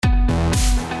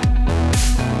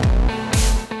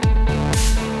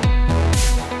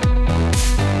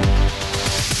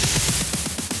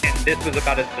this was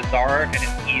about as bizarre and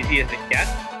as easy as it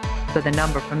gets. So the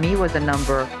number for me was a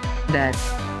number that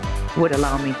would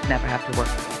allow me to never have to work.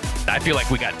 I feel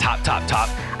like we got top.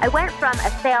 I went from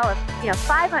a sale of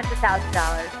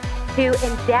 $500,000 to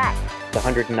in debt.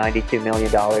 $192 million.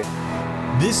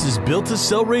 This is Built to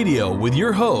Sell Radio with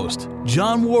your host,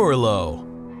 John Warrillow.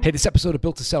 Hey, this episode of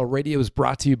Built to Sell Radio is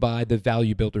brought to you by the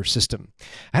Value Builder System.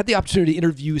 I had the opportunity to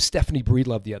interview Stephanie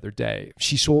Breedlove the other day.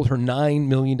 She sold her $9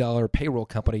 million payroll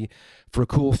company for a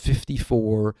cool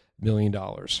 $54 million.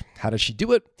 How did she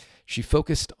do it? She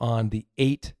focused on the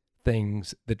 8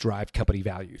 things that drive company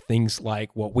value. Things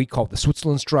like what we call the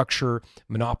Switzerland structure,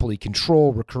 monopoly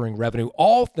control, recurring revenue,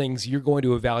 all things you're going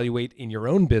to evaluate in your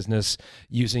own business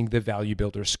using the Value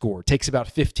Builder score. It takes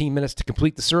about 15 minutes to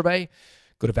complete the survey.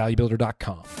 Go to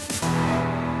valuebuilder.com.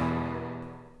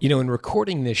 You know, in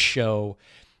recording this show,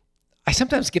 I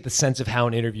sometimes get the sense of how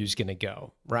an interview is going to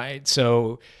go, right?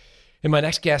 So in my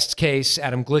next guest's case,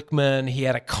 Adam Glickman, he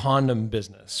had a condom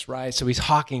business, right? So he's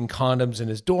hawking condoms in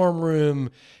his dorm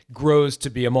room, grows to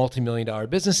be a multi-million-dollar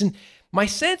business. And my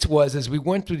sense was, as we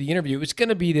went through the interview, it was going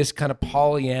to be this kind of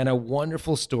Pollyanna,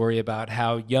 wonderful story about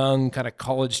how young kind of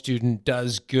college student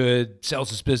does good, sells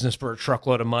his business for a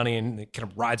truckload of money, and it kind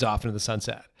of rides off into the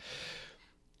sunset.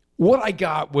 What I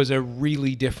got was a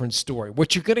really different story.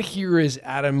 What you're going to hear is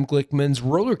Adam Glickman's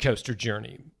roller coaster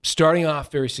journey, starting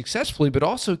off very successfully, but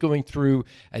also going through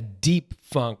a deep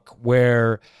funk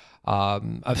where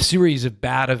a series of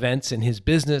bad events in his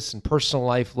business and personal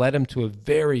life led him to a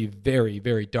very, very,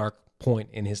 very dark point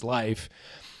in his life.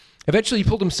 Eventually, he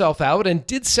pulled himself out and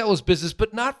did sell his business,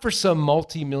 but not for some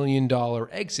multi-million-dollar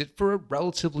exit, for a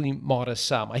relatively modest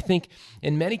sum. I think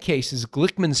in many cases,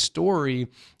 Glickman's story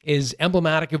is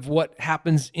emblematic of what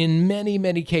happens in many,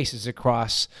 many cases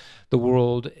across the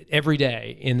world every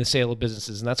day in the sale of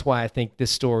businesses. And that's why I think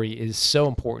this story is so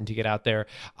important to get out there.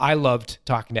 I loved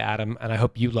talking to Adam, and I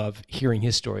hope you love hearing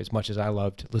his story as much as I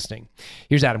loved listening.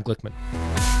 Here's Adam Glickman.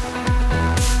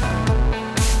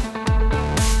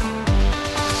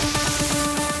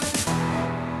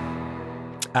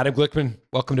 Adam Glickman,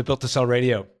 welcome to Built to Sell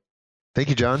Radio. Thank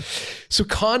you, John. So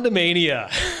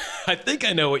Condomania, I think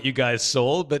I know what you guys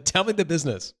sold, but tell me the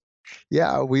business.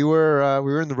 Yeah, we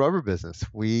were in the rubber business.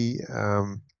 We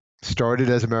started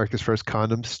as America's first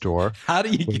condom store. How do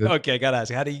you okay, I gotta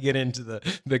ask, how do you get into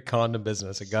the condom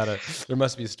business? There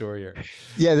must be a story here.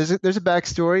 Yeah, there's a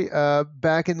backstory.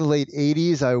 Back in the late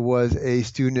 80s, I was a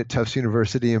student at Tufts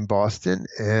University in Boston,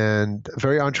 and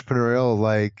very entrepreneurial,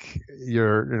 like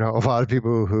a lot of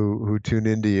people who tune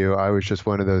into you. I was just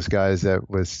one of those guys that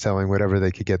was selling whatever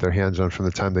they could get their hands on from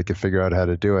the time they could figure out how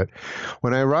to do it.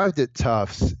 When I arrived at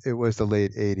Tufts, it was the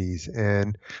late 80s,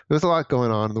 and there was a lot going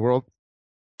on in the world.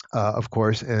 Of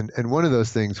course, and one of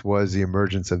those things was the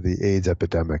emergence of the AIDS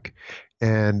epidemic.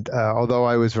 And although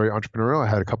I was very entrepreneurial, I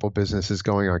had a couple of businesses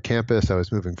going on campus. I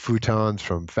was moving futons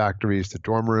from factories to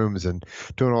dorm rooms and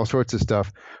doing all sorts of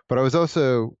stuff. But I was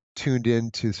also tuned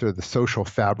into sort of the social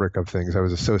fabric of things. I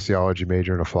was a sociology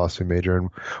major and a philosophy major, and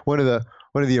one of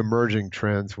the emerging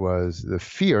trends was the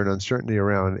fear and uncertainty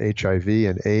around HIV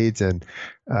and AIDS, and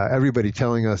everybody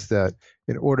telling us that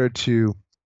in order to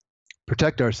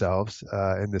protect ourselves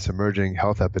in this emerging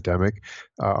health epidemic,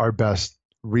 our best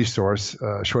resource,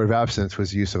 short of abstinence,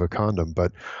 was the use of a condom.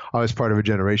 But I was part of a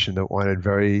generation that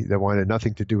wanted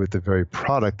nothing to do with the very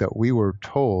product that we were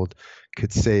told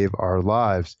could save our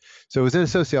lives. So it was in a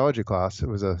sociology class. It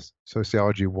was a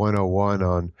sociology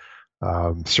 101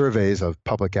 on surveys of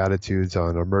public attitudes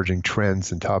on emerging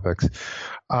trends and topics.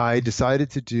 I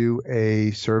decided to do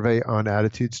a survey on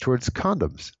attitudes towards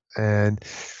condoms, and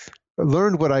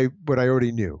learned what I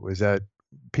already knew, was that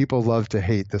people love to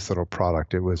hate this little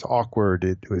product. It was awkward.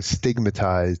 It was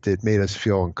stigmatized. It made us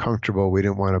feel uncomfortable. We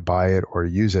didn't want to buy it or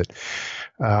use it.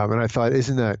 And I thought,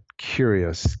 isn't that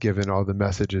curious, given all the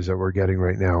messages that we're getting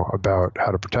right now about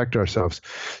how to protect ourselves?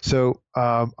 So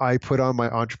I put on my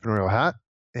entrepreneurial hat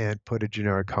and put a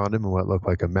generic condom in what looked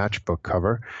like a matchbook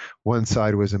cover. One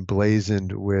side was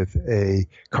emblazoned with a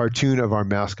cartoon of our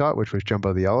mascot, which was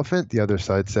Jumbo the elephant. The other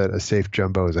side said, "A safe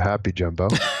Jumbo is a happy Jumbo."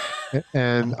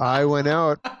 And I went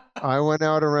out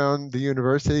around the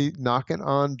university knocking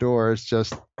on doors,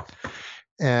 just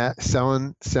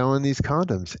selling these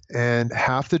condoms. And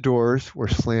half the doors were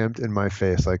slammed in my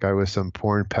face like I was some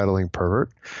porn peddling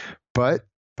pervert. But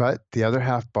the other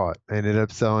half bought. I ended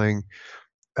up selling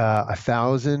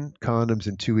 1,000 condoms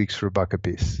in 2 weeks for $1 a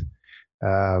piece.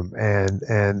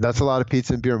 And that's a lot of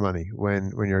pizza and beer money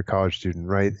when you're a college student,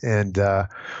 right? And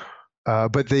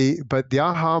but the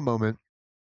aha moment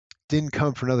didn't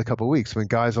come for another couple of weeks when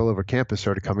guys all over campus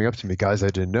started coming up to me, guys I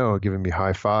didn't know, giving me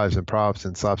high fives and props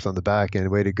and slaps on the back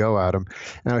and way to go, Adam.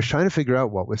 And I was trying to figure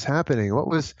out what was happening.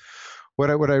 What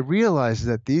I realized is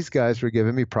that these guys were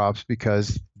giving me props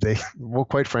because well,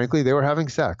 quite frankly, they were having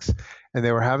sex. And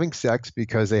they were having sex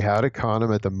because they had a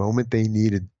condom at the moment they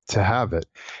needed to have it.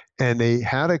 And they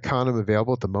had a condom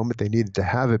available at the moment they needed to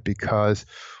have it because,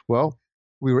 well,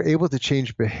 we were able to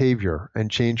change behavior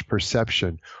and change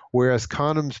perception. Whereas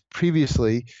condoms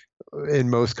previously in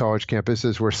most college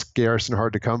campuses were scarce and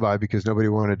hard to come by because nobody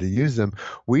wanted to use them,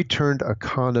 we turned a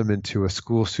condom into a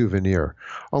school souvenir,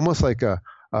 almost like a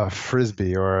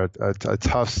Frisbee or a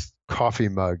Tufts coffee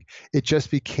mug. It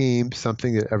just became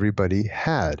something that everybody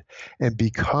had. And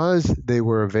because they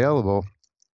were available,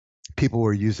 people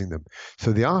were using them.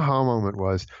 So the aha moment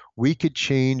was we could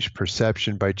change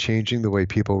perception by changing the way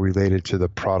people related to the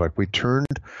product. We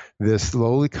turned this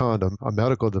lowly condom, a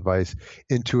medical device,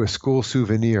 into a school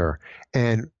souvenir.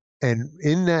 And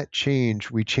in that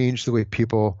change, we changed the way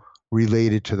people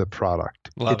related to the product.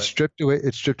 It stripped away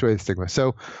the stigma.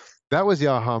 So that was the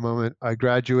aha moment. I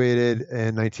graduated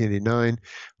in 1989,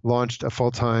 launched a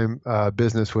full-time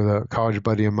business with a college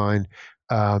buddy of mine,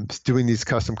 doing these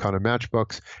custom condom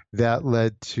matchbooks. That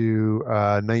led to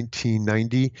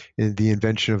 1990, the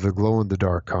invention of the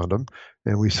glow-in-the-dark condom.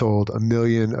 And we sold 1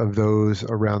 million of those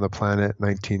around the planet in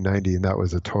 1990, and that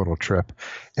was a total trip.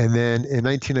 And then in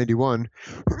 1991,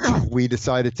 we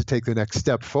decided to take the next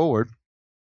step forward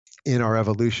in our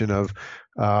evolution of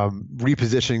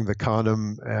repositioning the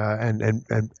condom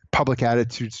and public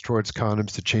attitudes towards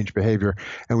condoms to change behavior.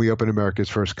 And we opened America's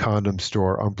first condom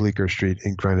store on Bleecker Street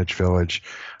in Greenwich Village,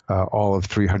 all of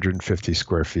 350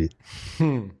 square feet.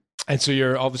 And so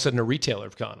you're all of a sudden a retailer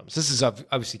of condoms. This is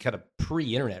obviously kind of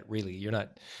pre-internet, really. You're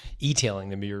not e-tailing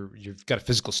them. You've got a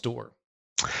physical store.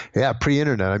 Yeah,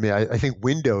 pre-internet. I mean, I think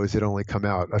Windows had only come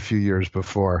out a few years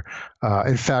before.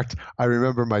 In fact, I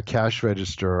remember my cash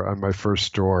register on my first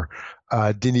store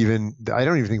I don't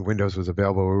even think Windows was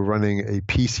available. We were running a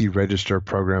PC register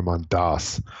program on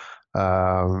DOS.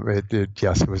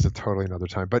 Yes, it was a totally another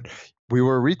time. But we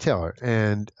were a retailer,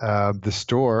 and the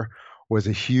store was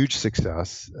a huge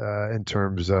success in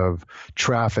terms of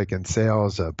traffic and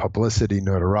sales, publicity,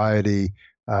 notoriety.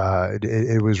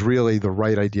 It was really the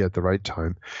right idea at the right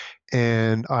time.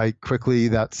 And I quickly,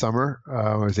 that summer,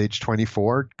 I was age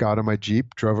 24, got on my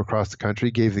Jeep, drove across the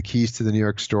country, gave the keys to the New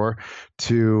York store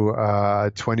to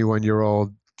a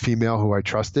 21-year-old female who I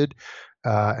trusted,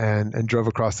 and drove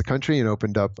across the country and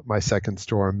opened up my second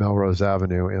store on Melrose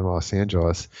Avenue in Los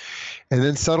Angeles. And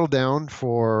then settled down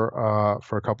for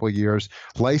a couple of years,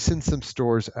 licensed some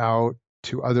stores out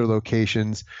to other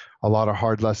locations, a lot of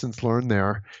hard lessons learned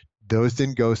there. Those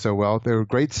didn't go so well. They were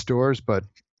great stores, but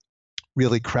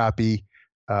really crappy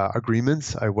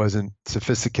agreements. I wasn't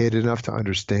sophisticated enough to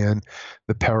understand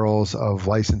the perils of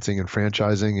licensing and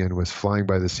franchising, and was flying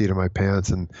by the seat of my pants,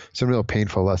 and some real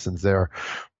painful lessons there.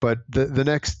 But the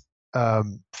next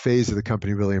phase of the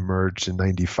company really emerged in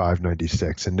 95,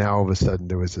 96. And now all of a sudden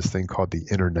there was this thing called the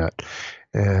internet.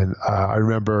 And I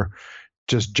remember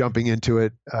just jumping into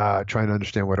it, trying to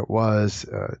understand what it was,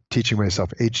 teaching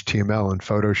myself HTML and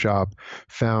Photoshop,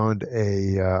 found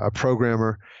a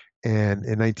programmer. And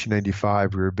in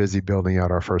 1995, we were busy building out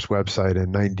our first website.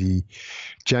 In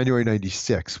January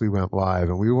 96, we went live,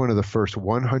 and we were one of the first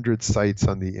 100 sites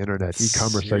on the internet,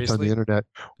 e-commerce sites on the internet,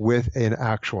 with an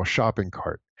actual shopping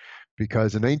cart.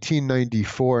 Because in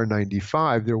 1994 and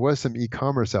 95, there was some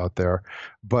e-commerce out there,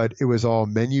 but it was all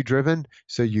menu driven.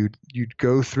 So you'd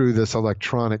go through this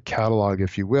electronic catalog,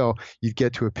 if you will. You'd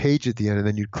get to a page at the end, and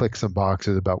then you'd click some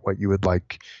boxes about what you would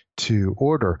like to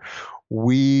order.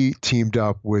 We teamed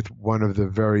up with one of the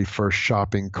very first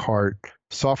shopping cart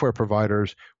software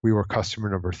providers. We were customer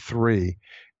number 3.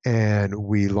 And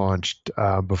we launched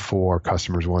before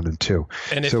customers 1 and 2.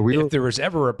 And if there was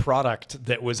ever a product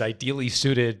that was ideally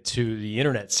suited to the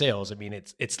internet sales, I mean,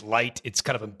 it's light, it's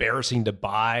kind of embarrassing to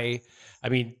buy. I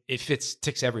mean, it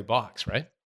ticks every box, right?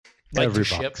 Light every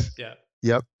to box. Ship. Yeah.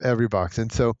 Yep, every box.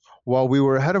 And so while we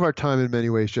were ahead of our time in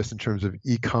many ways, just in terms of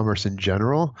e-commerce in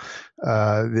general,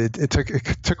 it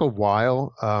took a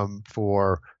while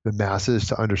for the masses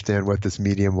to understand what this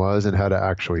medium was and how to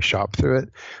actually shop through it.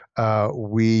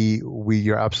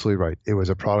 You're absolutely right. It was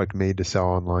a product made to sell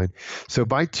online. So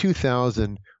by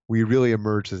 2000, we really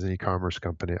emerged as an e-commerce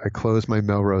company. I closed my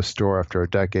Melrose store after a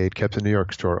decade, kept the New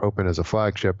York store open as a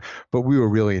flagship, but we were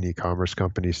really an e-commerce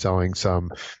company selling some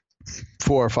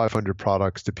 400 or 500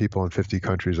 products to people in 50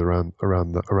 countries around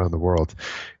the world,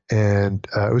 and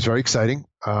it was very exciting.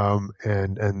 And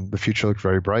the future looked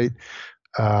very bright.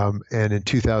 And in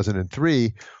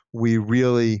 2003, we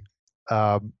really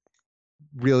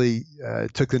really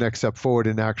took the next step forward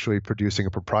in actually producing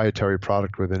a proprietary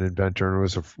product with an inventor, and it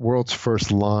was the world's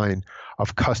first line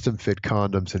of custom fit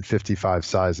condoms in 55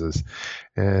 sizes.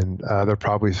 And there are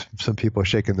probably some people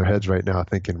shaking their heads right now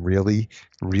thinking, really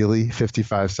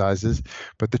 55 sizes?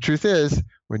 But the truth is,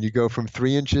 when you go from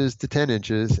 3 inches to 10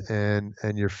 inches and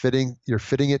you're fitting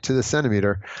it to the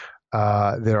centimeter,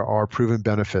 there are proven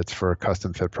benefits for a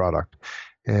custom fit product.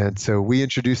 And so we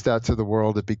introduced that to the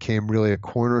world. It became really a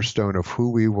cornerstone of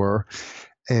who we were.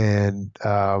 And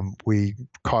we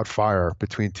caught fire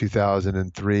between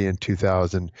 2003 and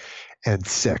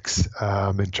 2006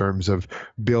 in terms of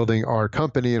building our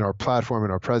company and our platform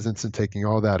and our presence, and taking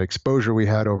all that exposure we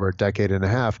had over a decade and a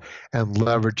half and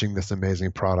leveraging this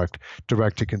amazing product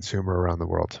direct to consumer around the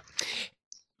world.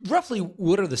 Roughly,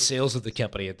 what are the sales of the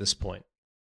company at this point?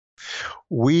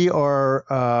 We are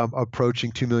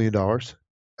approaching $2 million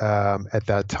at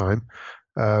that time.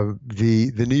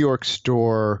 The New York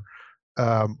store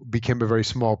became a very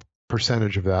small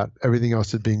percentage of that. Everything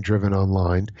else is being driven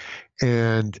online.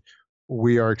 And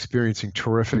we are experiencing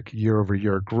terrific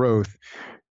year-over-year growth,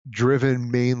 driven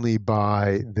mainly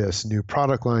by this new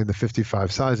product line, the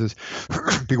 55 sizes.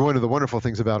 One of the wonderful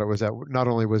things about it was that not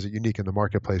only was it unique in the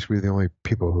marketplace, we were the only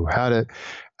people who had it,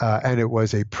 and it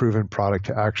was a proven product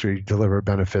to actually deliver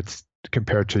benefits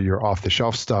compared to your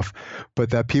off-the-shelf stuff,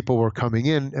 but that people were coming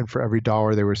in, and for every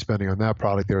dollar they were spending on that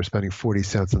product, they were spending 40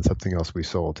 cents on something else we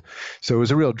sold. So it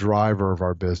was a real driver of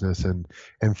our business, and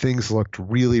things looked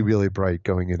really, really bright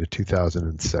going into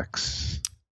 2006.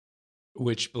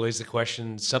 Which begs the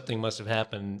question, something must have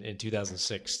happened in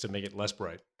 2006 to make it less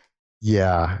bright.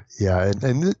 Yeah.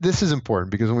 And this is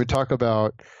important, because when we talk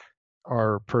about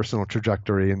our personal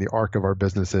trajectory and the arc of our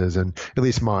businesses, and at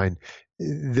least mine,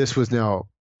 this was now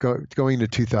going to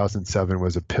 2007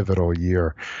 was a pivotal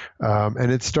year,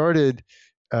 and it started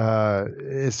in a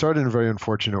very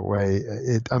unfortunate way.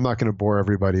 I'm not going to bore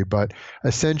everybody, but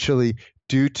essentially,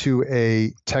 due to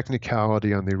a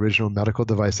technicality on the original medical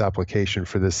device application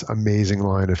for this amazing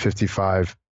line of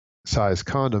 55 size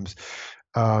condoms,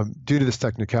 due to this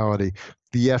technicality,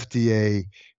 the FDA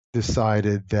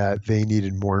decided that they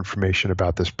needed more information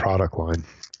about this product line.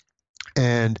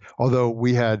 And although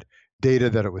we had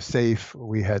data that it was safe,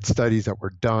 we had studies that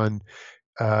were done,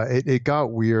 it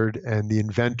got weird, and the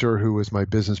inventor, who was my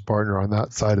business partner on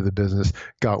that side of the business,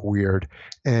 got weird.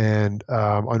 And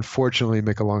unfortunately,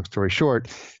 make a long story short,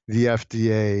 the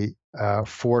FDA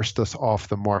forced us off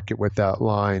the market with that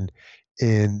line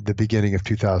in the beginning of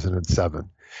 2007.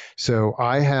 So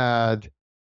I had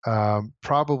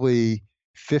probably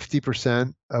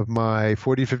 50% of my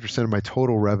 40-50% of my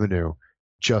total revenue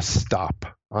just stop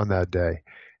on that day.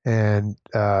 And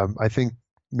I think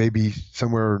maybe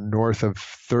somewhere north of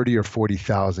 30 or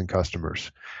 40,000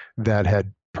 customers that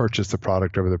had purchased the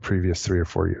product over the previous 3 or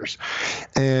 4 years.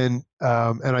 And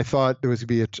I thought there was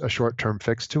going to be a short-term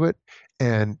fix to it,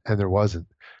 and there wasn't.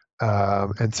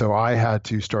 And so I had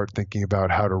to start thinking about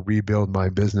how to rebuild my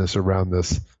business around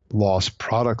this lost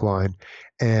product line.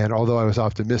 And although I was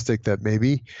optimistic that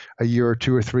maybe a year or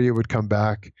 2 or 3 it would come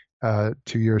back, 2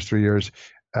 years, 3 years,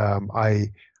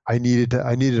 I needed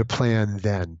a plan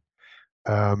then.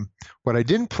 What I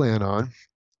didn't plan on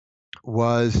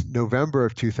was November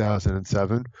of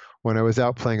 2007, when I was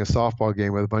out playing a softball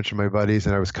game with a bunch of my buddies,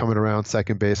 and I was coming around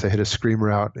second base. I hit a screamer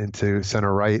out into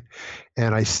center right,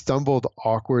 and I stumbled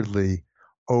awkwardly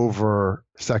over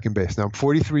second base. Now, I'm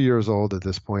 43 years old at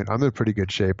this point. I'm in pretty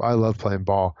good shape. I love playing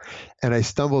ball. And I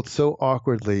stumbled so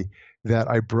awkwardly that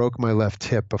I broke my left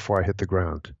hip before I hit the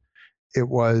ground. It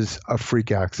was a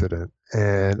freak accident.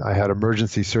 And I had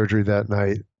emergency surgery that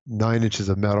night, 9 inches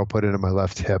of metal put into my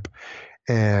left hip,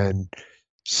 and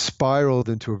spiraled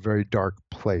into a very dark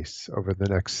place over the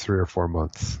next 3 or 4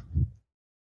 months.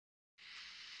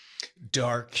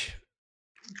 Dark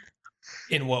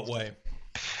in what way?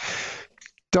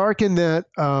 Dark in that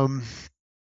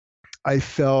I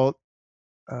felt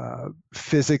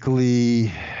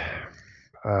physically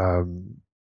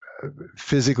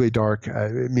dark,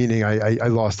 meaning I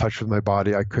lost touch with my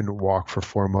body. I couldn't walk for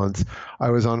 4 months. I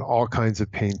was on all kinds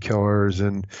of painkillers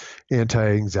and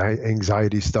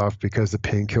anti-anxiety stuff because the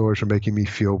painkillers were making me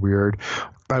feel weird.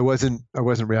 I wasn't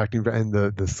reacting, and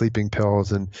the sleeping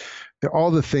pills and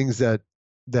all the things that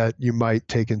you might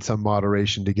take in some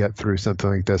moderation to get through something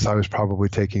like this. I was probably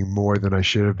taking more than I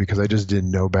should have because I just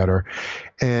didn't know better.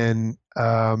 And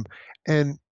I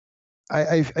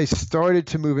started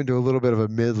to move into a little bit of a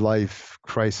midlife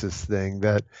crisis thing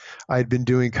that I'd been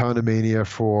doing Condomania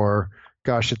for,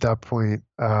 gosh, at that point,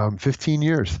 15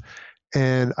 years.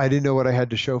 And I didn't know what I had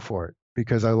to show for it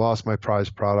because I lost my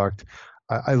prized product.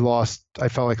 I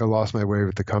felt like I lost my way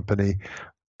with the company.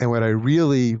 And what I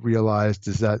really realized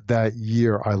is that that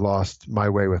year I lost my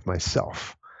way with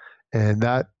myself. And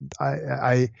that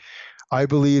I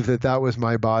believe that that was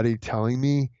my body telling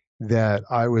me that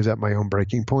I was at my own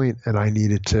breaking point and I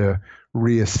needed to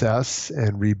reassess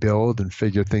and rebuild and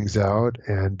figure things out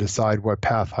and decide what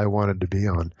path I wanted to be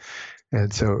on.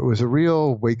 And so it was a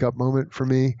real wake up moment for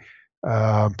me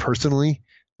personally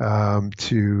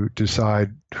to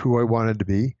decide who I wanted to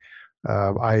be.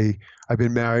 I've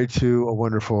been married to a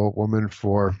wonderful woman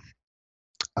for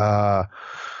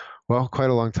quite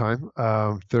a long time.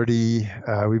 30.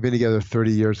 We've been together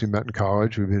 30 years. We met in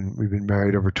college. We've been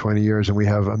married over 20 years, and we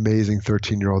have amazing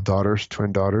 13-year-old daughters,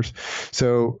 twin daughters.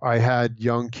 So I had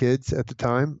young kids at the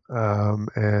time,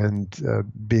 and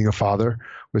being a father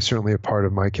was certainly a part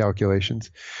of my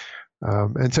calculations.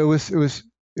 And so it was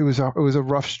a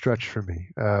rough stretch for me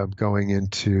going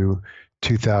into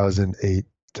 2008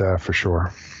 for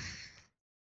sure.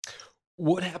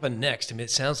 What happened next? I mean,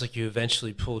 it sounds like you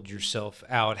eventually pulled yourself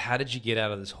out. How did you get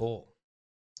out of this hole?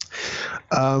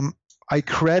 I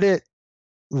credit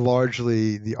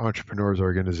largely the Entrepreneurs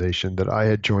Organization that I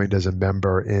had joined as a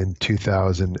member in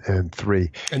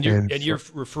 2003. And you're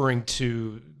referring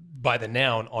to, by the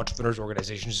noun, Entrepreneurs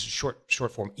Organization,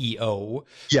 short form EO,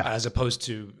 as opposed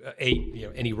to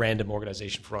any random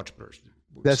organization for entrepreneurs.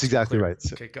 That's exactly right.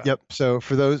 So, okay, yep. So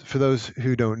for those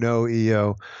who don't know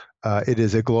EO, it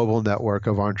is a global network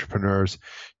of entrepreneurs.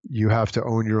 You have to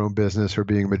own your own business or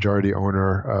being a majority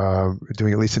owner,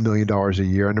 doing at least $1 million a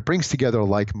year. And it brings together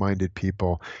like-minded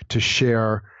people to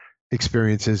share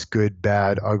experiences, good,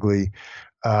 bad, ugly,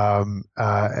 and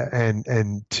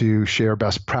to share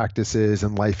best practices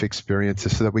and life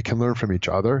experiences so that we can learn from each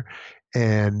other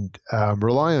and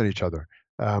rely on each other.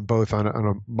 Both on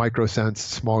a micro sense,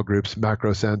 small groups,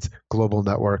 macro sense, global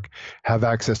network, have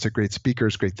access to great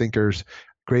speakers, great thinkers,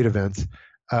 great events,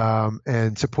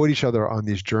 and support each other on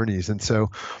these journeys. And so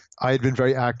I had been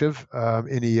very active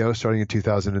in EO starting in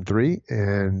 2003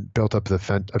 and built up a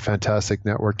fantastic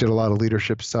network, did a lot of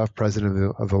leadership stuff,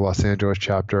 president of the Los Angeles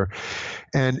chapter.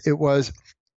 And it was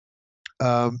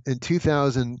in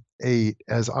 2008,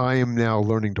 as I am now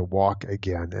learning to walk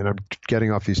again, and I'm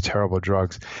getting off these terrible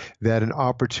drugs, that an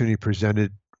opportunity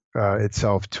presented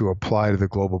itself to apply to the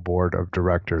global board of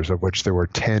directors, of which there were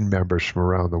 10 members from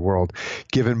around the world,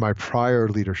 given my prior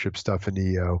leadership stuff in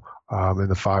EO in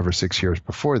the 5 or 6 years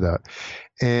before that.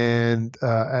 And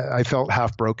I felt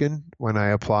half broken when I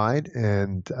applied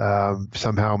and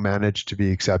somehow managed to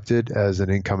be accepted as an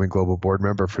incoming global board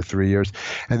member for 3 years.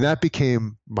 And that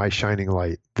became my shining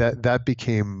light. That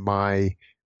became my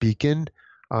beacon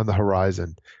on the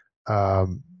horizon,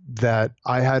 that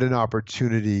I had an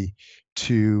opportunity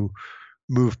to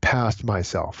move past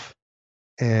myself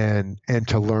and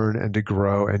to learn and to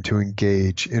grow and to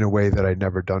engage in a way that I'd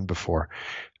never done before.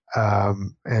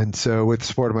 And so with the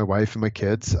support of my wife and my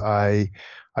kids, I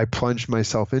plunged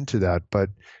myself into that. But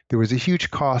there was a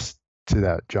huge cost to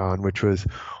that, John, which was,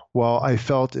 while I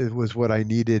felt it was what I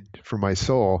needed for my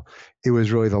soul, it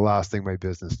was really the last thing my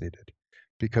business needed,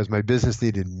 because my business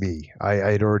needed me. I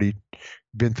had already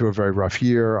been through a very rough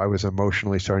year. I was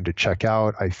emotionally starting to check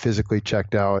out. I physically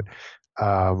checked out.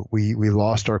 We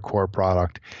lost our core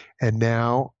product. And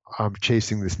now I'm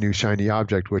chasing this new shiny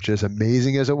object, which, as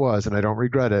amazing as it was, and I don't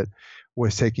regret it,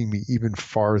 was taking me even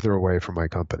farther away from my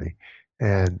company.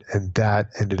 And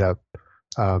that ended up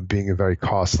being a very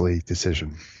costly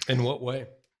decision. In what way?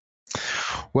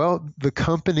 Well, the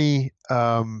company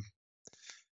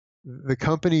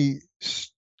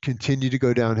continued to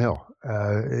go downhill.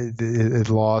 It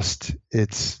lost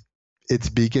its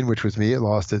beacon, which was me. It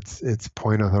lost its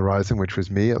point on the horizon, which was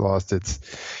me. It lost its,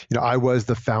 I was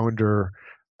the founder,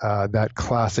 that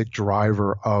classic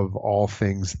driver of all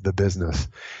things the business.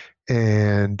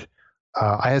 And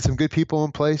I had some good people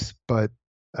in place, but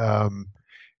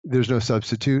there's no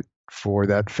substitute for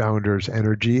that founder's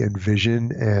energy and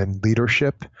vision and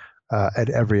leadership at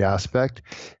every aspect.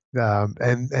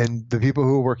 And the people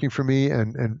who were working for me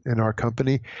and our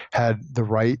company had the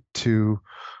right to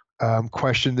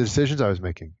question the decisions I was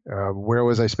making. Where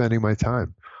was I spending my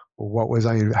time? What was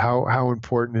how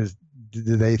important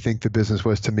do they think the business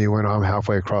was to me when I'm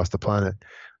halfway across the planet,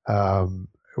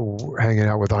 hanging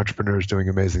out with entrepreneurs doing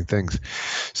amazing things?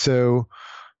 So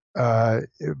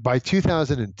by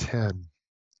 2010,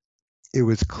 it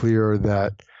was clear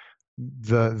that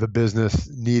the business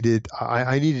needed,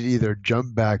 I needed to either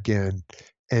jump back in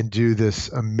and do this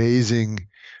amazing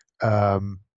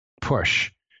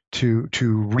push to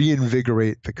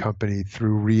reinvigorate the company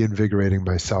through reinvigorating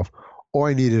myself, or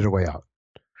I needed a way out.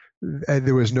 and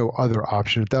there was no other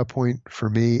option at that point for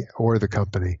me or the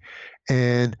company.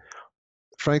 And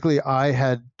frankly, I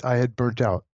had burnt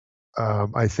out.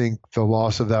 I think the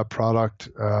loss of that product,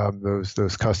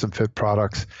 those custom fit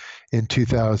products in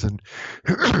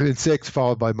 2006,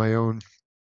 followed by my own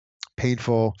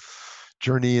painful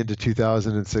journey into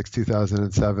 2006,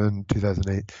 2007,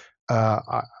 2008,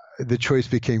 the choice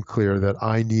became clear that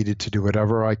I needed to do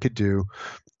whatever I could do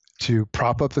to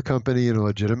prop up the company in a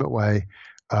legitimate way,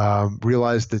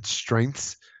 realize that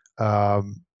strengths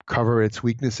cover its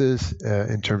weaknesses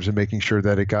in terms of making sure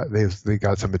that they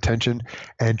got some attention,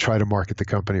 and try to market the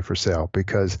company for sale,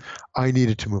 because I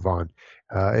needed to move on.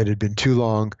 It had been too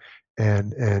long,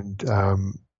 and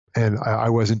I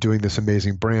wasn't doing this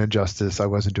amazing brand justice. I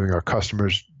wasn't doing our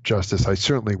customers justice. I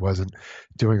certainly wasn't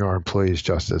doing our employees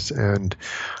justice, and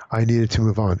I needed to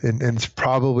move on. And it's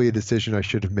probably a decision I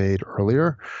should have made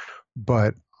earlier,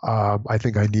 but I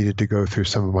think I needed to go through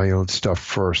some of my own stuff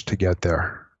first to get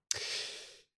there.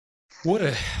 What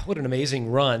an amazing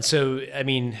run. So, I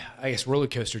mean, I guess roller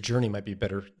coaster journey might be a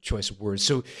better choice of words.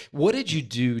 So what did you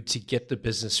do to get the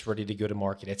business ready to go to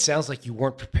market? It sounds like you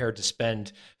weren't prepared to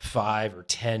spend 5 or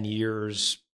 10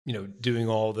 years, doing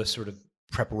all the sort of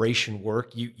preparation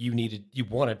work. You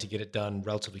wanted to get it done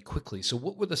relatively quickly. So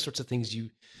what were the sorts of things you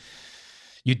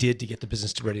did to get the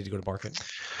business ready to go to market?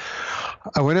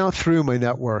 I went out through my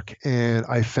network and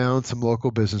I found some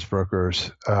local business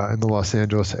brokers in the Los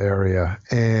Angeles area.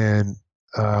 And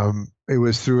it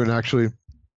was through an actually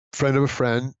friend of a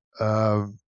friend,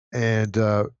 and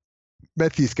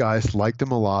met these guys, liked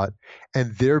them a lot,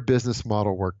 and their business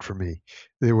model worked for me.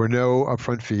 There were no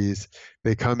upfront fees.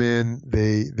 They come in,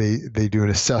 they do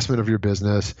an assessment of your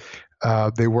business.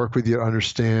 They work with you to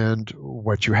understand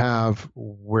what you have,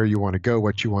 where you want to go,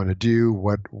 what you want to do,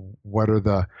 what are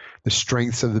the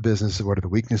strengths of the business, what are the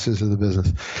weaknesses of the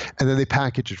business, and then they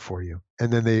package it for you.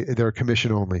 And then they're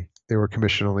commission only. They were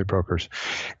commission only brokers.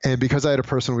 And because I had a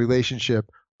personal relationship,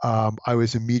 I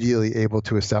was immediately able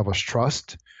to establish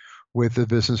trust with the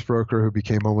business broker, who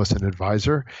became almost an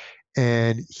advisor.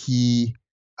 And he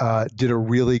did a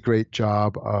really great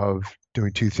job of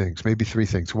doing 2 things, maybe 3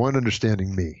 things. 1,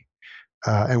 understanding me.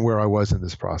 And where I was in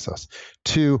this process.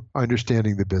 2,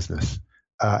 understanding the business.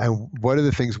 And what are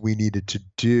the things we needed to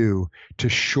do to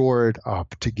shore it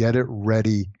up, to get it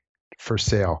ready for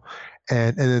sale.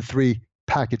 And then 3,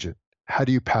 package it. How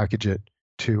do you package it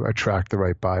to attract the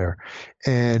right buyer?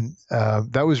 And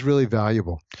that was really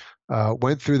valuable.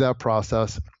 Went through that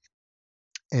process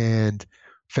and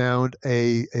found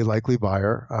a likely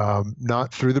buyer,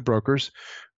 not through the brokers,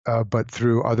 but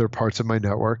through other parts of my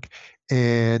network,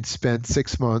 and spent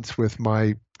 6 months with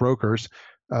my brokers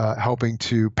helping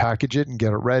to package it and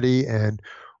get it ready. And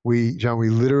John, we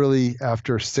literally,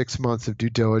 after 6 months of due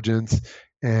diligence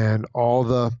and all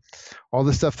the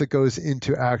stuff that goes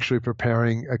into actually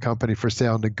preparing a company for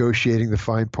sale, negotiating the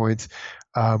fine points,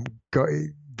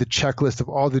 the checklist of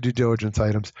all the due diligence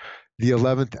items, the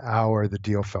 11th hour, the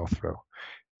deal fell through.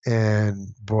 And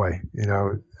boy,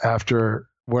 after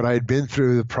what I'd been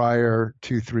through the prior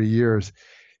 2-3 years,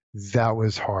 that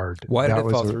was hard. Why did it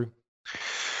fall through?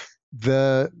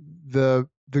 The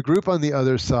group on the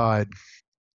other side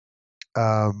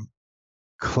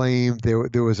claimed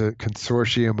there was a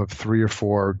consortium of 3 or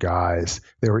 4 guys.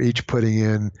 They were each putting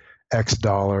in X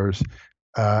dollars,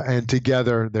 and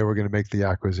together they were going to make the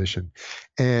acquisition.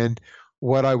 And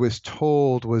what I was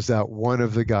told was that one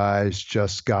of the guys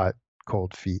just got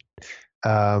cold feet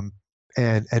and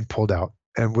pulled out,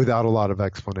 and without a lot of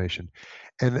explanation.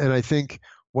 And I think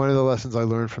one of the lessons I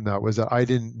learned from that was that I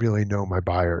didn't really know my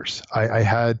buyers.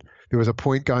 There was a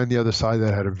point guy on the other side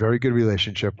that I had a very good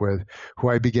relationship with, who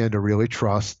I began to really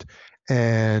trust,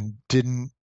 and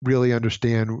didn't really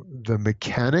understand the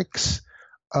mechanics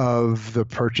of the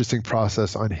purchasing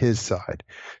process on his side.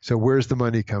 So where's the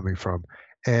money coming from?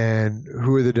 And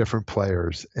who are the different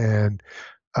players? And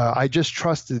I just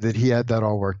trusted that he had that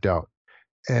all worked out,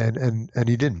 and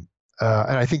he didn't.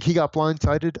 And I think he got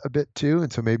blindsided a bit too,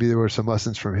 and so maybe there were some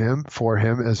lessons for him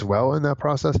as well in that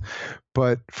process.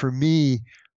 But for me,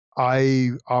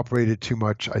 I operated too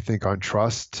much, I think, on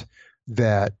trust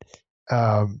that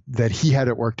he had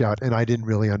it worked out, and I didn't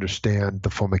really understand the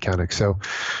full mechanics. So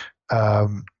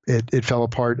it fell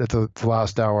apart at the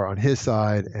last hour on his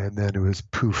side, and then it was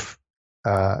poof.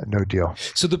 No deal.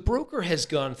 So the broker has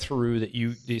gone through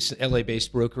this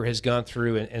LA-based broker has gone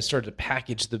through and started to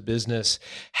package the business.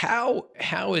 How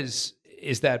is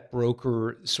that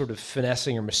broker sort of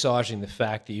finessing or massaging the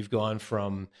fact that you've gone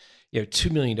from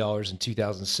 $2 million in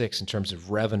 2006 in terms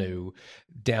of revenue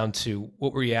down to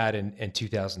what were you at in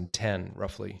 2010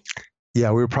 roughly?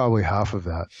 Yeah, we were probably half of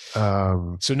that.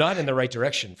 So not in the right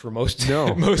direction for most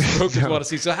No. most brokers No. want to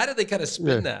see. So how did they kind of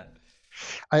spin that?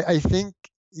 I think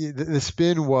the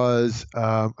spin was,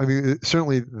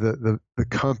 certainly the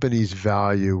company's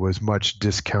value was much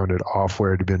discounted off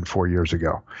where it had been 4 years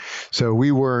ago. So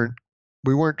we weren't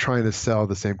trying to sell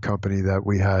the same company that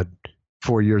we had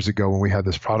 4 years ago when we had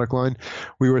this product line.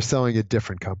 We were selling a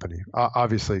different company.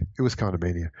 Obviously, it was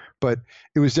Condomania, but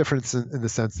it was different in the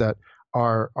sense that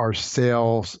our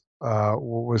sales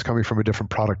was coming from a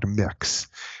different product mix.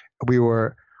 We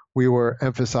were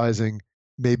emphasizing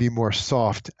maybe more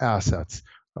soft assets.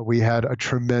 We had a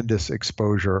tremendous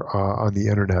exposure on the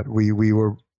internet. We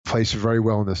were placed very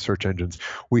well in the search engines.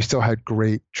 We still had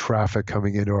great traffic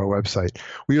coming into our website.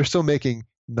 We were still making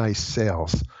nice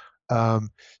sales.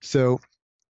 So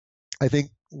I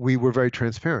think we were very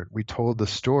transparent. We told the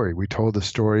story. We told the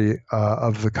story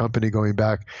of the company going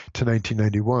back to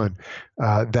 1991.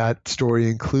 That story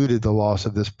included the loss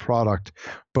of this product,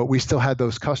 but we still had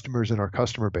those customers in our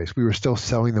customer base. We were still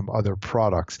selling them other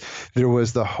products. There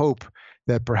was the hope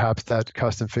that perhaps that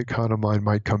custom fit condom line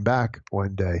might come back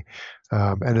one day.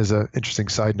 And as an interesting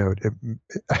side note,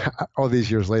 all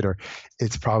these years later,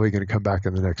 it's probably going to come back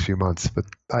in the next few months. But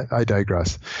I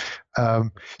digress.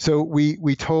 So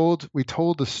we told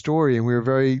the story, and we were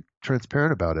very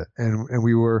transparent about it, and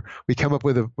we came up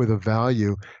with a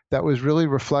value that was really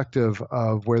reflective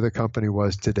of where the company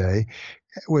was today,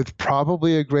 with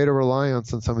probably a greater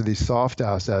reliance on some of these soft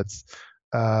assets.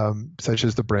 Such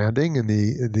as the branding and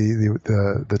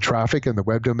the traffic and the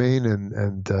web domain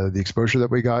and the exposure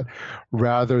that we got,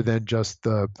 rather than just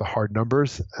the hard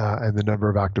numbers and the number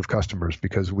of active customers,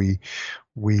 because we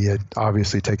had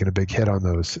obviously taken a big hit on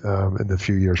those in the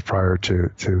few years prior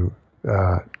to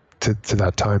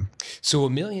that time. So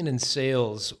 $1 million in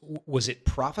sales, was it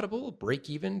profitable, break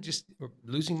even, just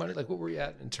losing money? Like, what were you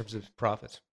at in terms of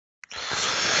profits?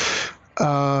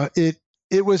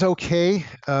 It was okay.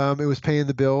 It was paying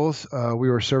the bills. We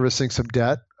were servicing some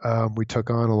debt we took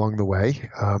on along the way,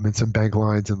 and some bank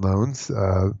lines and loans.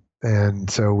 And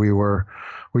so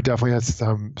we definitely had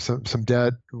some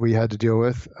debt we had to deal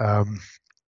with.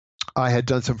 I had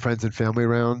done some friends and family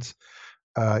rounds,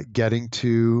 getting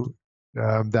to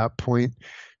that point.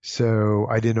 So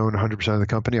I didn't own 100% of the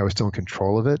company. I was still in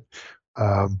control of it.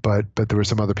 But there were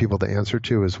some other people to answer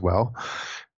to as well.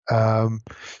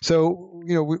 So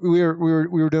we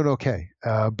were doing okay,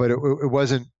 but it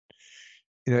wasn't.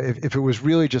 If it was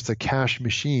really just a cash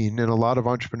machine, and a lot of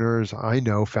entrepreneurs I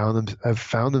know have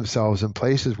found themselves in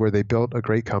places where they built a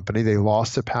great company, they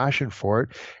lost the passion for it,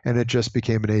 and it just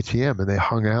became an ATM, and they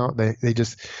hung out. They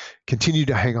just continued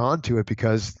to hang on to it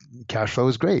because cash flow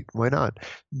is great. Why not?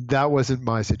 That wasn't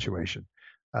my situation,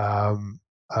 and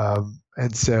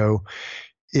so.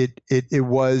 It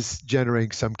was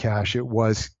generating some cash. It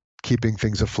was keeping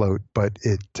things afloat, but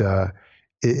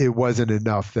it wasn't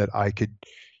enough that I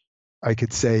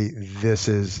could say this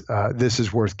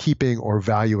is worth keeping or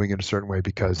valuing in a certain way,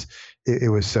 because it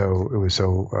was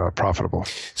so profitable.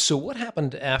 So what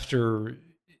happened after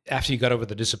you got over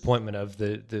the disappointment of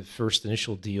the first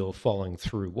initial deal falling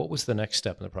through? What was the next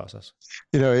step in the process?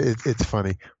 It's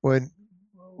funny when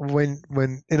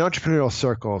in entrepreneurial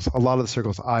circles, a lot of the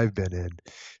circles I've been in,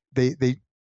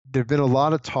 there've been a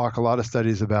lot of talk, a lot of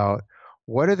studies about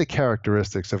what are the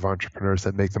characteristics of entrepreneurs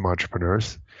that make them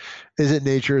entrepreneurs. Is it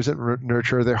nature? Is it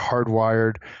nurture? Are they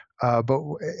hardwired? But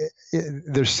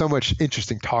there's so much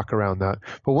interesting talk around that.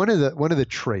 But one of the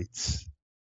traits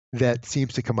that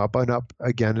seems to come up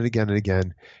again and again and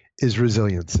again is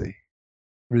resiliency.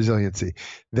 Resiliency.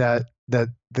 That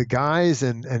the guys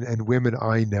and women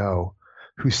I know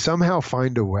who somehow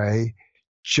find a way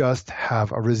just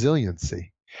have a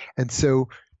resiliency. And so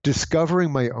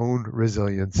discovering my own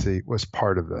resiliency was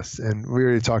part of this. And we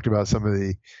already talked about some of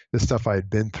the stuff I had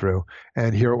been through.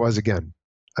 And here it was again,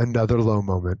 another low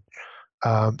moment.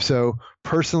 So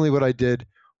personally, what I did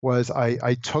was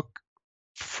I took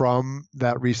from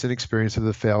that recent experience of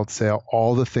the failed sale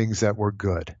all the things that were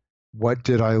good. What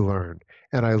did I learn?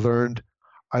 And I learned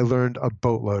a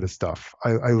boatload of stuff.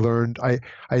 I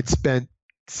had spent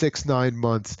 6-9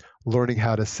 months learning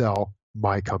how to sell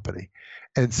my company.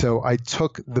 And so I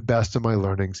took the best of my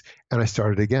learnings and I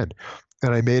started again.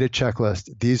 And I made a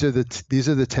checklist. These are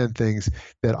the 10 things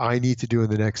that I need to do in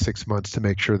the next 6 months to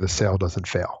make sure the sale doesn't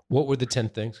fail. What were the 10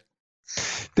 things?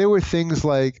 There were things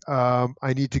like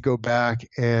I need to go back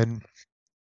and,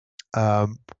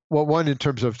 one, in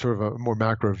terms of sort of a more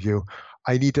macro view,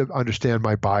 I need to understand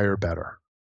my buyer better.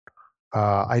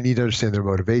 I need to understand their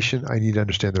motivation. I need to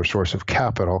understand their source of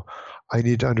capital. I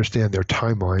need to understand their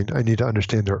timeline. I need to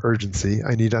understand their urgency.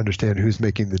 I need to understand who's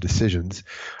making the decisions.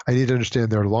 I need to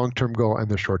understand their long-term goal and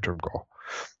their short-term goal.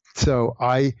 So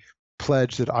I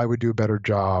pledged that I would do a better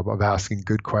job of asking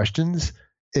good questions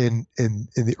in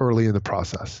the early in the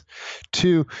process.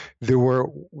 2, there were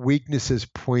weaknesses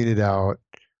pointed out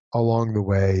along the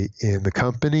way in the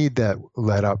company that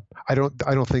led up. I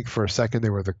don't think for a second they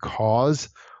were the cause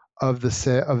of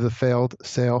the failed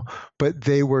sale, but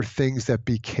they were things that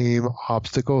became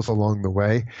obstacles along the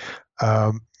way.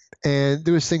 And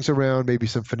there was things around maybe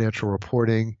some financial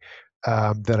reporting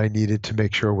that I needed to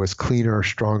make sure was cleaner or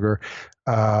stronger.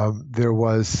 There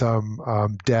was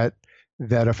some debt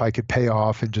that if I could pay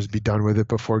off and just be done with it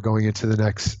before going into the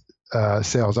next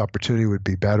sales opportunity would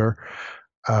be better.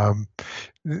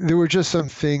 There were just some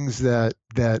things that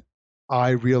I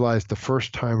realized the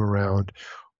first time around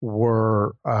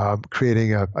were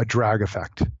creating a drag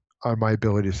effect on my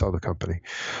ability to sell the company.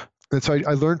 And so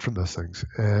I learned from those things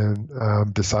and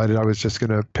decided I was just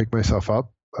going to pick myself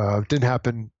up. Didn't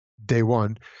happen day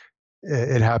one.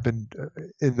 It happened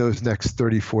in those next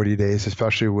 30, 40 days,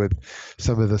 especially with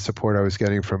some of the support I was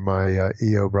getting from my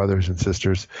EO brothers and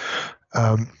sisters.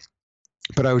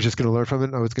 But I was just going to learn from it,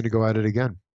 and I was going to go at it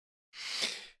again.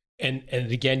 And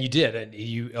again, you did, and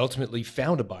you ultimately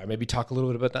found a buyer. Maybe talk a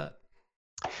little bit about that.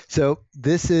 So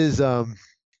this is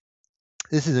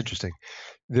interesting.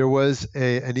 There was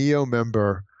an EO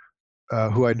member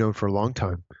who I'd known for a long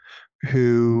time,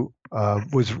 who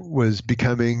was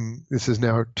becoming. This is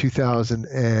now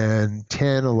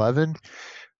 2010, 11.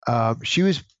 She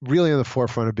was really on the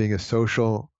forefront of being a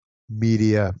social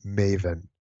media maven.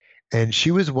 And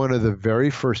she was one of the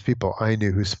very first people I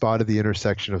knew who spotted the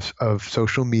intersection of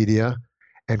social media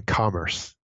and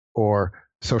commerce, or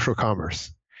social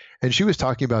commerce. And she was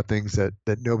talking about things that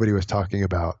nobody was talking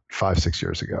about 5-6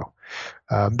 years ago.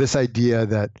 This idea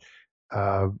that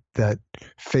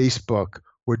Facebook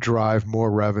would drive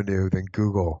more revenue than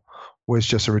Google was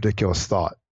just a ridiculous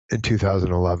thought in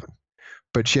 2011.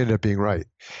 But she ended up being right.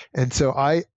 And so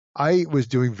I was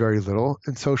doing very little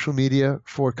in social media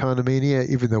for Condomania,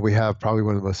 even though we have probably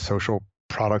one of the most social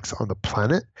products on the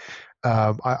planet.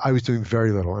 I was doing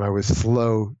very little, and I was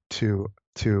slow to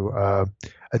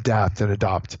adapt and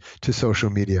adopt to social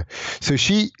media. So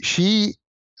she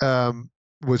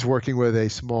was working with a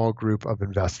small group of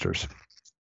investors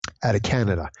out of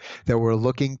Canada that were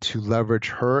looking to leverage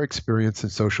her experience in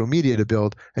social media to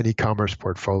build an e-commerce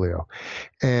portfolio.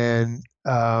 And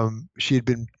she had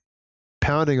been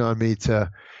pounding on me to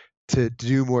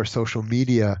do more social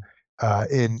media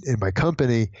in my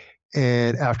company.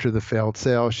 And after the failed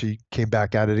sale, she came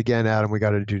back at it again. Adam, we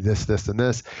got to do this, this, and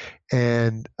this.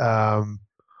 And I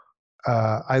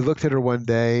looked at her one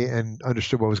day and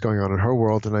understood what was going on in her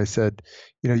world. And I said,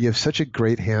 you have such a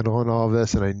great handle on all of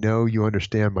this, and I know you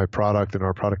understand my product and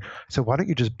our product. So why don't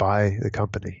you just buy the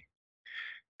company?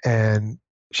 And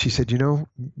she said,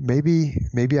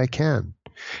 maybe I can.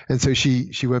 And so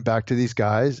she went back to these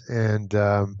guys, and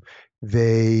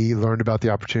they learned about the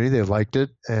opportunity. They liked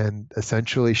it, and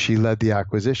essentially she led the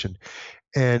acquisition.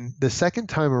 And the second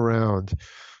time around,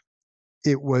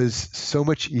 it was so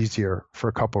much easier for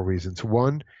a couple of reasons.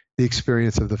 One, the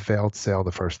experience of the failed sale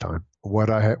the first time. What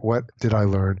did I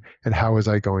learn, and how was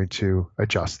I going to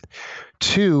adjust?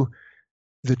 2,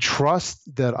 the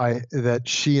trust that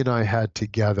she and I had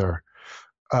together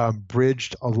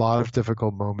bridged a lot of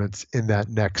difficult moments in that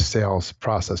next sales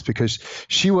process, because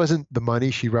she wasn't the money,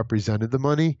 she represented the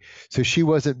money. So she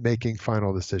wasn't making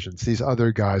final decisions. These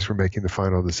other guys were making the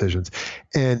final decisions,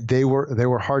 and they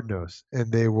were hard-nosed, and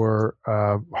they were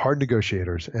hard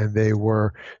negotiators, and they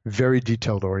were very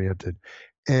detailed oriented.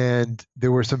 And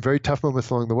there were some very tough moments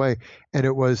along the way, and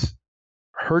it was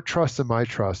her trust and my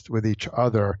trust with each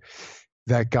other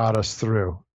that got us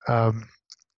through. And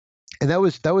that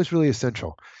was really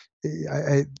essential.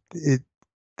 A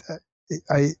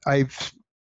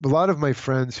lot of my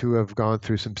friends who have gone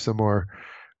through some similar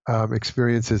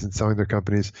experiences in selling their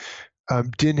companies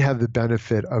didn't have the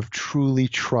benefit of truly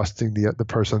trusting the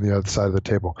person on the other side of the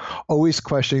table, always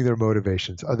questioning their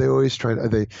motivations. Are they always is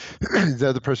the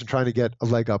other person trying to get a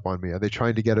leg up on me? Are they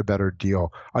trying to get a better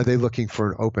deal? Are they looking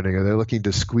for an opening? Are they looking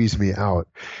to squeeze me out?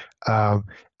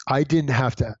 I didn't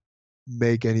have to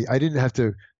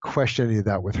question any of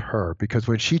that with her, because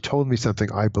when she told me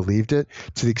something, I believed it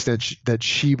to the extent that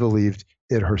she believed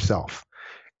it herself.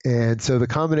 And so the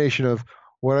combination of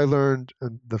what I learned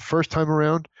the first time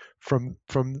around from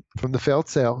the failed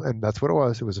sale, and that's what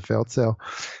it was a failed sale,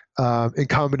 in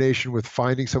combination with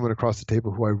finding someone across the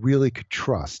table who I really could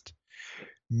trust,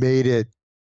 made it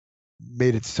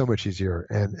so much easier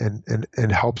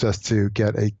and helps us to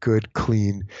get a good,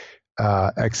 clean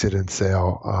exit and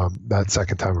sale that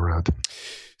second time around.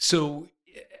 So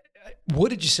what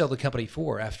did you sell the company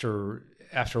for after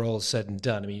all is said and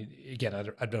done? I mean, again,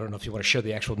 I don't know if you want to share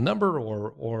the actual number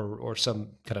or some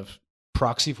kind of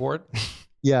proxy for it.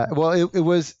 Yeah, well, it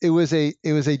was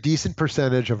a decent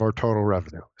percentage of our total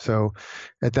revenue. So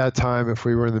at that time, if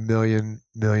we were in the $1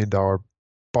 million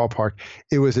ballpark,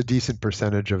 it was a decent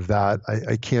percentage of that.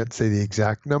 I can't say the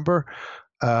exact number,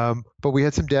 but we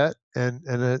had some debt, and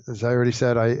as I already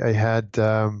said, I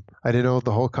didn't own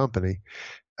the whole company,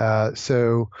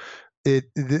 so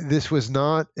this was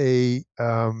not a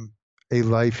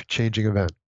life-changing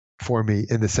event for me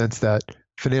in the sense that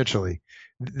financially,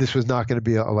 this was not going to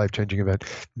be a life-changing event.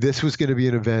 This was going to be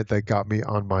an event that got me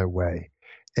on my way.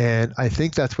 And I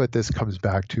think that's what this comes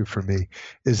back to for me,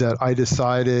 is that I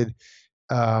decided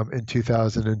in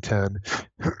 2010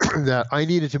 that I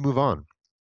needed to move on,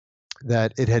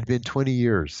 that it had been 20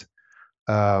 years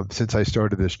since I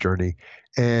started this journey.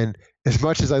 And as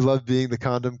much as I loved being the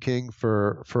condom king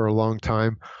for a long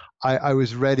time, I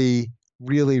was ready,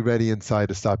 really ready inside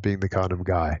to stop being the condom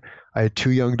guy. I had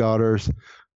 2 young daughters.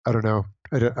 I don't know.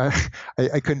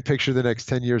 I couldn't picture the next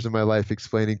 10 years of my life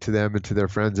explaining to them and to their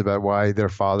friends about why their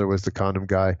father was the condom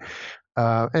guy.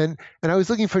 And I was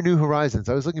looking for new horizons.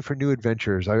 I was looking for new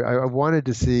adventures. I wanted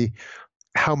to see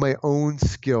how my own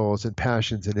skills and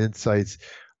passions and insights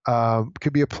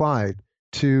could be applied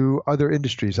to other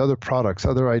industries, other products,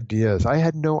 other ideas. I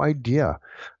had no idea.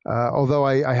 Although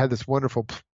I had this wonderful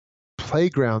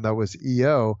playground that was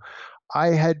EO, I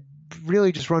had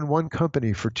really just run one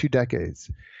company for 2 decades.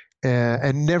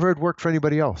 And never had worked for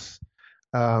anybody else.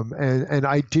 And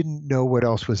I didn't know what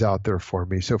else was out there for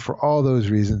me. So for all those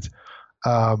reasons,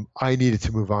 I needed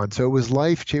to move on. So it was a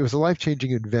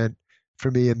life-changing event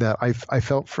for me in that I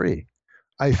felt free.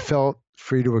 I felt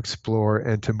free to explore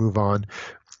and to move on.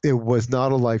 It was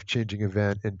not a life-changing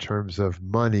event in terms of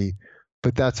money,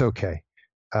 but that's okay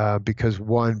because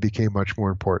one became much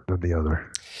more important than the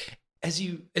other. As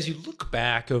you look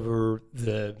back over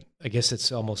the, I guess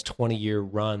it's almost 20-year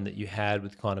run that you had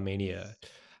with Condomania,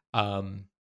 how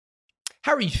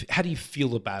do you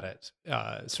feel about it?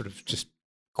 Sort of just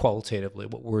qualitatively,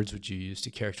 what words would you use to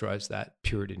characterize that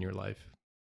period in your life?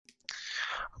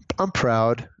 I'm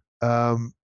proud.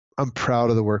 I'm proud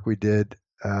of the work we did.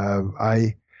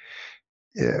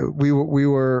 We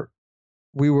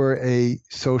were a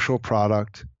social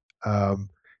product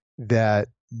that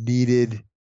needed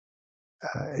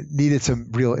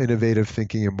some real innovative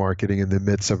thinking and marketing in the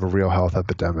midst of a real health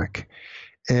epidemic.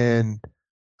 And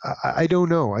I don't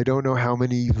know. I don't know how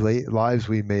many lives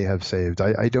we may have saved.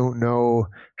 I don't know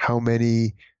how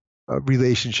many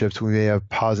relationships we may have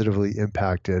positively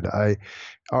impacted.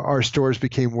 Our stores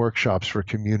became workshops for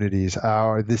communities. The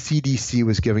CDC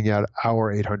was giving out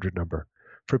our 800 number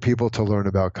for people to learn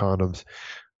about condoms.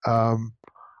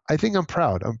 I think I'm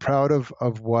proud. I'm proud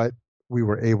of what we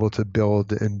were able to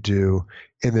build and do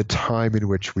in the time in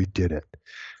which we did it.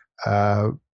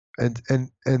 And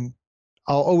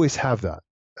I'll always have that.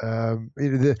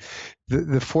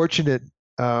 The fortunate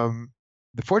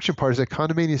part is that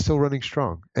Condomania is still running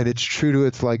strong, and it's true to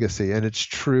its legacy, and it's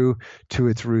true to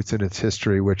its roots and its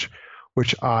history, which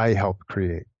I helped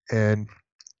create. And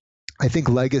I think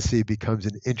legacy becomes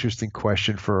an interesting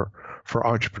question for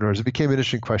entrepreneurs. It became an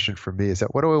interesting question for me, is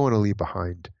that what do I want to leave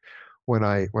behind when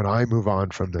I move on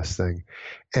from this thing?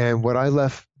 And what I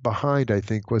left behind, I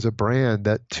think, was a brand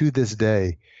that to this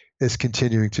day is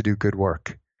continuing to do good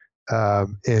work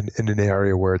in an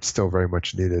area where it's still very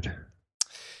much needed.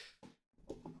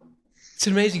 It's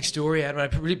an amazing story, Adam. I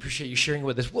really appreciate you sharing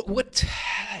with us. What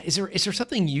is there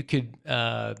something you could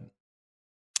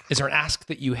is there an ask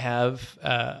that you have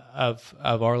of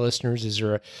our listeners? Is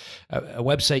there a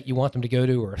website you want them to go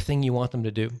to, or a thing you want them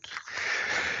to do?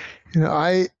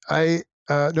 I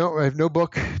have no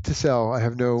book to sell. I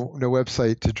have no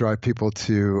website to drive people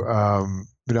to.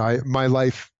 My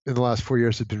life in the last 4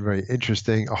 years has been very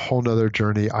interesting, a whole nother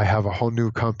journey. I have a whole new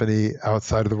company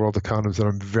outside of the world of condoms that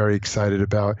I'm very excited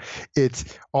about.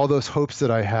 It's all those hopes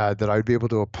that I had that I'd be able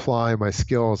to apply my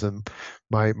skills and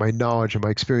my knowledge and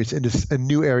my experience into a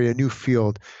new area, a new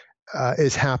field,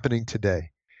 is happening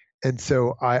today. And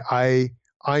so I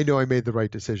know I made the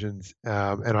right decisions,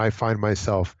 and I find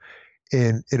myself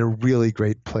in a really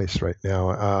great place right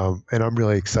now, and I'm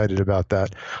really excited about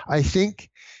that. I think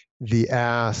the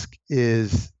ask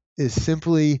is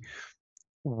simply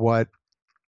what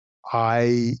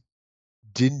I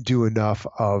didn't do enough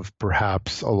of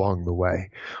perhaps along the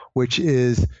way, which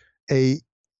is a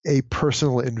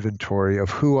personal inventory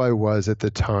of who I was at the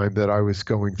time that I was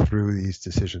going through these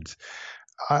decisions.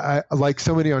 I like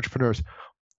so many entrepreneurs,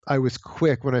 I was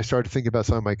quick when I started thinking about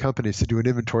selling my companies to do an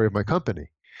inventory of my company.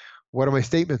 What do my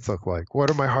statements look like?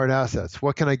 What are my hard assets?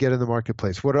 What can I get in the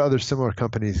marketplace? What are other similar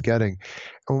companies getting?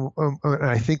 And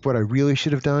I think what I really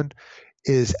should have done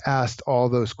is asked all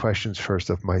those questions first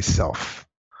of myself.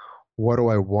 What do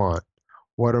I want?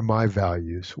 What are my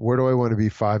values? Where do I want to be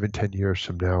 5 and 10 years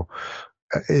from now?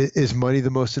 Is money the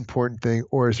most important thing,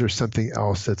 or is there something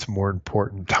else that's more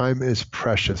important? Time is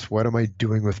precious. What am I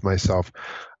doing with myself?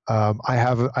 I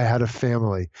had a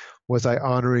family. Was I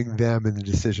honoring them in the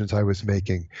decisions I was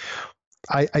making?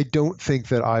 I don't think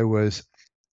that I was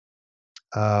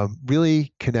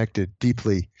really connected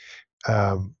deeply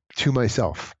to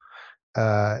myself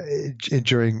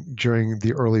during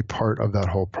the early part of that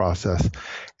whole process.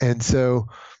 And so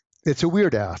it's a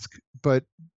weird ask, but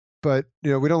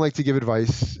we don't like to give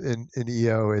advice in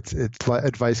EO. It's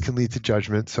advice can lead to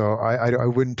judgment. So I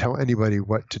wouldn't tell anybody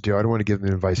what to do. I don't want to give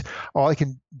them advice. All I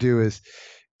can do is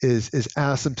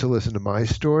ask them to listen to my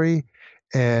story.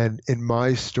 And in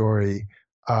my story,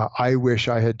 I wish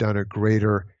I had done a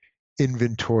greater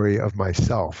inventory of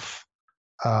myself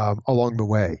along the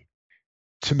way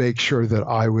to make sure that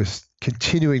I was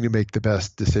continuing to make the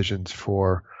best decisions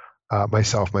for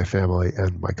myself, my family,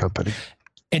 and my company.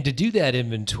 And to do that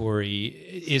inventory,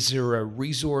 is there a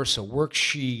resource, a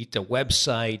worksheet, a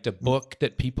website, a book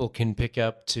that people can pick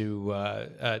up to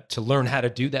learn how to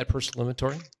do that personal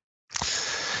inventory?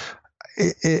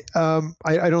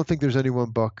 I don't think there's any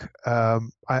one book.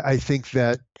 I think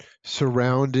that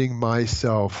surrounding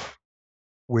myself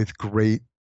with great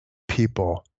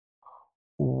people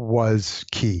was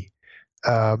key.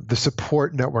 The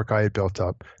support network I had built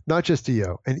up, not just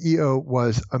EO, and EO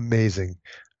was amazing.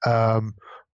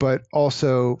 But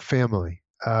also family,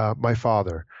 my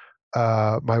father,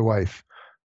 my wife,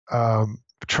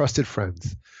 trusted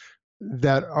friends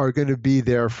that are going to be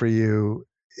there for you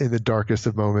in the darkest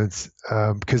of moments,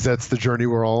 because that's the journey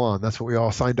we're all on. That's what we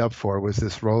all signed up for, was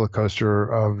this roller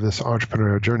coaster of this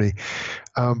entrepreneurial journey.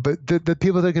 But the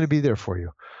people that are going to be there for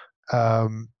you.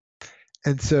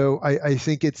 And so I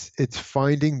think it's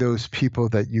finding those people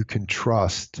that you can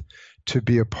trust to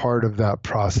be a part of that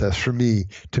process. For me,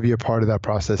 to be a part of that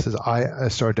process is I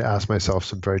started to ask myself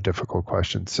some very difficult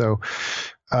questions. So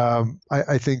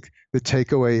I think the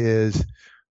takeaway is,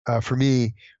 for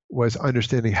me, was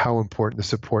understanding how important the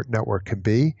support network can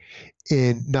be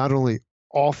in not only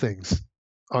all things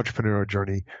entrepreneurial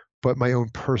journey, but my own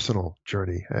personal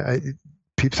journey.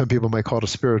 Some people might call it a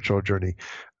spiritual journey.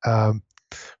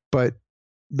 But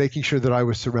making sure that I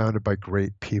was surrounded by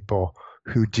great people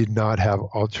who did not have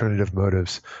alternative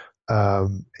motives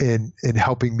in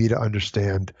helping me to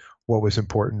understand what was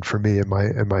important for me and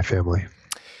my family.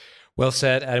 Well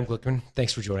said, Adam Glickman.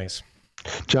 Thanks for joining us.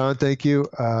 John, thank you.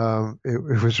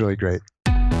 It was really great.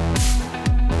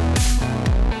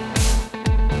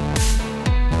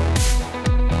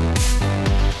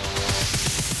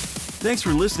 Thanks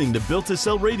for listening to Built to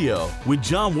Sell Radio with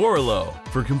John Warrillow.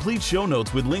 For complete show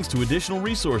notes with links to additional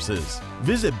resources,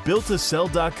 visit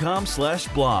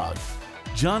builttosell.com/blog.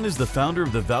 John is the founder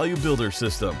of the Value Builder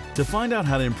System. To find out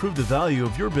how to improve the value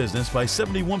of your business by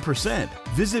 71%,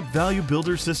 visit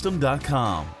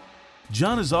valuebuildersystem.com.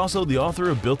 John is also the author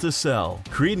of Built to Sell,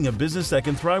 Creating a Business That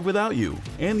Can Thrive Without You,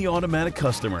 and The Automatic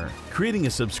Customer, Creating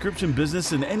a Subscription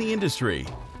Business in Any Industry.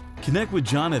 Connect with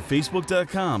John at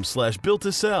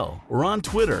facebook.com/builttosell or on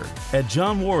Twitter at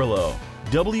John Warrillow,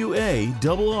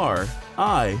 WARRILLOW.